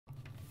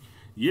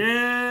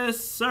Yes,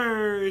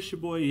 sir. It's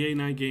your boy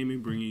Yeynot Gaming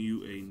bringing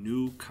you a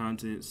new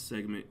content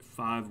segment,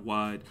 5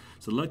 wide,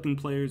 selecting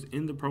players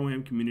in the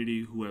Pro-Am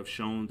community who have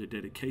shown their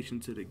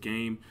dedication to the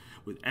game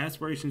with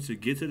aspirations to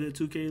get to the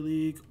 2K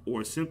League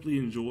or simply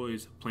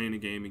enjoys playing the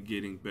game and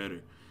getting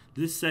better.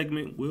 This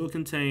segment will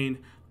contain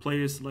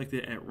players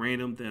selected at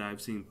random that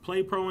I've seen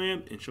play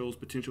Pro-Am and shows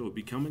potential of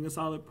becoming a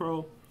solid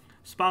pro,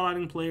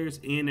 spotlighting players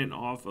in and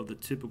off of the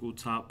typical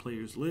top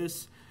players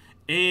list,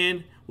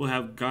 and we'll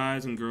have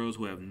guys and girls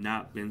who have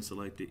not been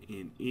selected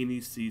in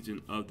any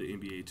season of the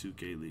NBA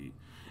 2K League.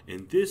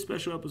 In this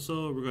special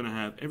episode, we're going to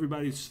have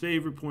everybody's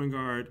favorite point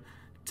guard,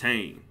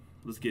 Tayne.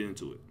 Let's get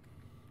into it.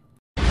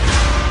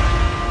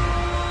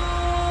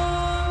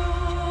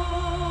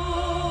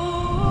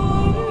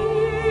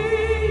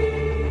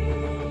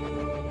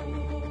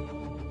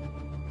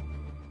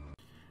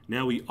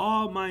 Now, we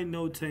all might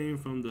know Tayne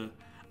from the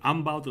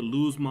I'm about to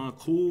lose my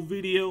cool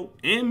video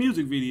and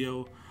music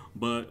video,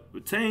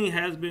 but Tayne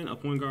has been a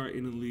point guard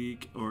in the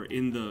league or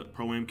in the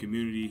Pro-Am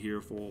community here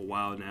for a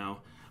while now.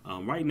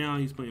 Right now,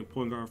 he's playing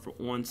point guard for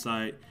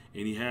On-Site,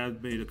 and he has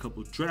made a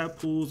couple draft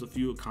pools, a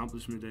few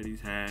accomplishments that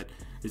he's had.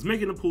 He's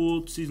making the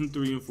pool season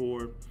 3 and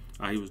 4.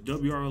 He was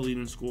WR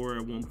leading scorer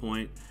at one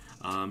point.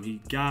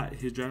 He got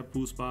his draft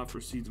pool spot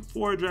for season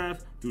 4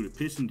 draft through the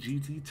Pistons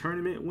GT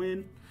tournament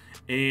win,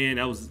 and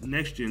that was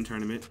next gen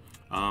tournament.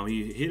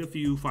 He hit a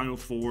few Final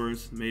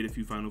Fours, made a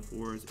few Final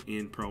Fours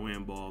in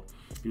Pro-Am ball.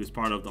 He was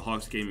part of the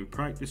Hawks Gaming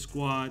practice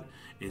squad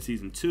in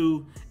season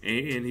 2,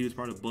 and he was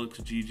part of Bucks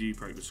GG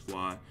practice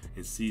squad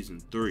in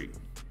season 3.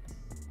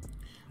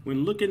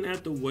 When looking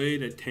at the way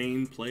that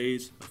Tayne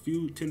plays, a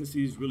few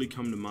tendencies really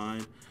come to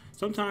mind.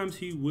 Sometimes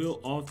he will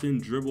often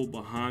dribble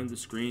behind the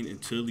screen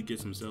until he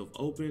gets himself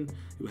open.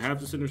 He'll have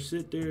the center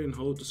sit there and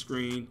hold the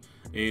screen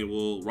and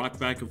will rock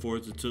back and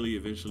forth until he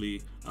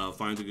eventually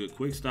finds a good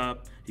quick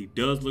stop. He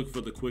does look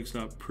for the quick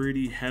stop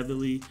pretty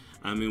heavily.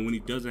 I mean, when he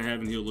doesn't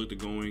have it, he'll look to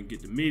go and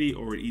get the midi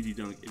or an easy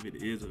dunk if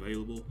it is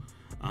available.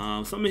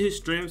 Some of his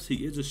strengths,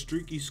 he is a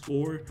streaky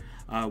scorer.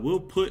 Will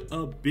put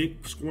up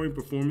big scoring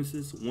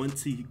performances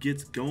once he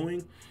gets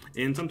going.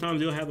 And sometimes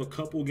he'll have a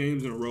couple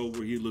games in a row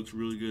where he looks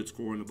really good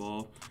scoring the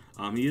ball.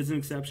 He is an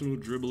exceptional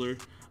dribbler.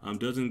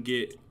 Doesn't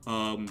get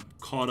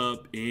caught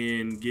up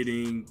in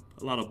getting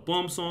a lot of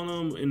bumps on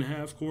him in the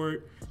half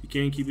court. He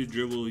can keep his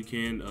dribble. He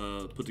can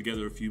put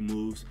together a few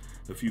moves,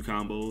 a few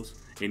combos.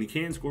 And he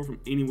can score from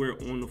anywhere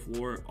on the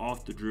floor,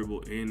 off the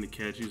dribble, and the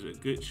catch. He's a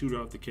good shooter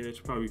off the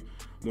catch, probably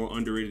more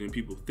underrated than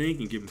people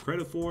think and give him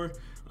credit for.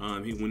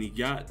 When he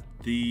got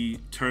the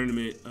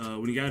tournament,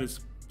 when he got his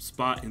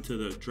spot into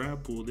the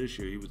draft pool this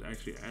year, he was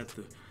actually at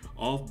the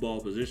off-ball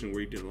position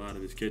where he did a lot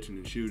of his catching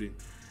and shooting.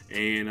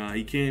 And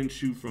he can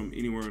shoot from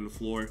anywhere on the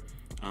floor.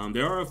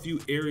 There are a few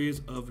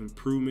areas of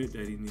improvement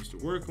that he needs to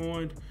work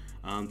on.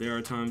 There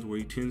are times where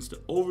he tends to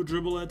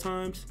over-dribble at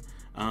times.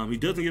 He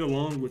doesn't get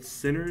along with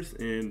centers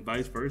and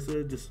vice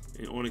versa, just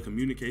on a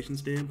communication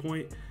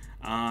standpoint.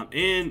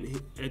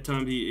 And at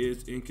times he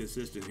is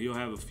inconsistent. He'll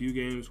have a few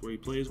games where he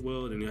plays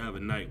well, then he'll have a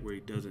night where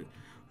he doesn't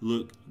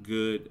look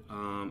good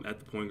at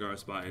the point guard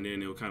spot, and then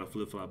he'll kind of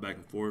flip-flop back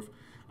and forth.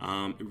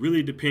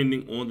 Really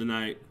depending on the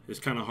night, it's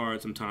kind of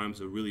hard sometimes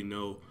to really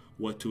know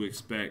what to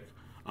expect,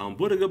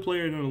 but a good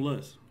player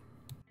nonetheless.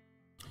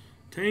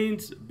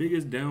 Tayne's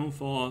biggest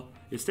downfall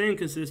is staying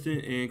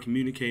consistent and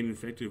communicating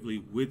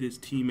effectively with his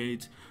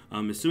teammates.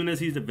 As soon as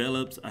he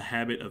develops a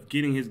habit of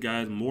getting his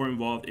guys more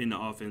involved in the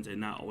offense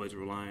and not always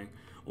relying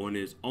on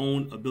his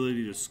own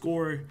ability to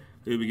score,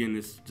 he'll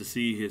begin to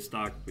see his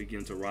stock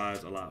begin to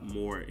rise a lot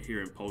more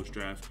here in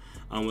post-draft.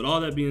 With all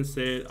that being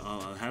said,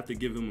 I have to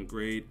give him a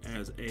grade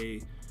as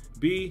a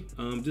B,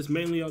 just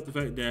mainly off the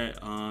fact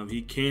that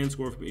he can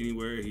score from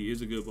anywhere. He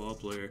is a good ball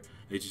player.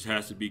 It just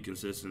has to be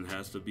consistent,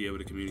 has to be able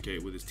to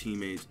communicate with his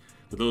teammates.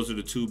 But those are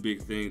the two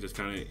big things that's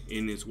kind of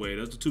in his way.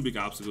 Those are the two big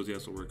obstacles he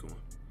has to work on.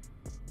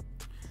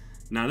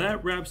 Now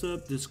that wraps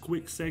up this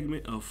quick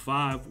segment of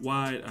 5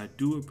 wide. I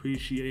do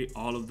appreciate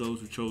all of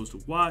those who chose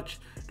to watch.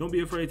 Don't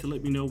be afraid to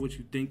let me know what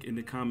you think in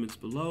the comments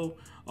below.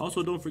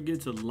 Also, don't forget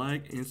to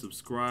like and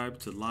subscribe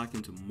to lock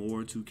into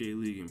more 2K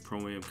League and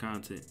Pro-Am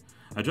content.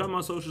 I dropped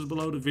my socials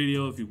below the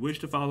video. If you wish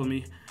to follow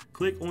me,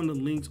 click on the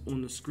links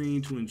on the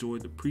screen to enjoy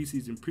the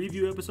preseason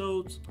preview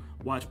episodes,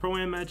 watch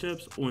Pro-Am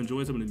matchups, or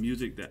enjoy some of the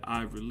music that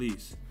I've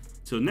released.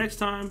 Till next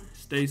time,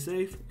 stay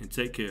safe and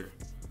take care.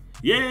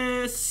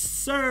 Yes,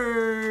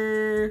 sir!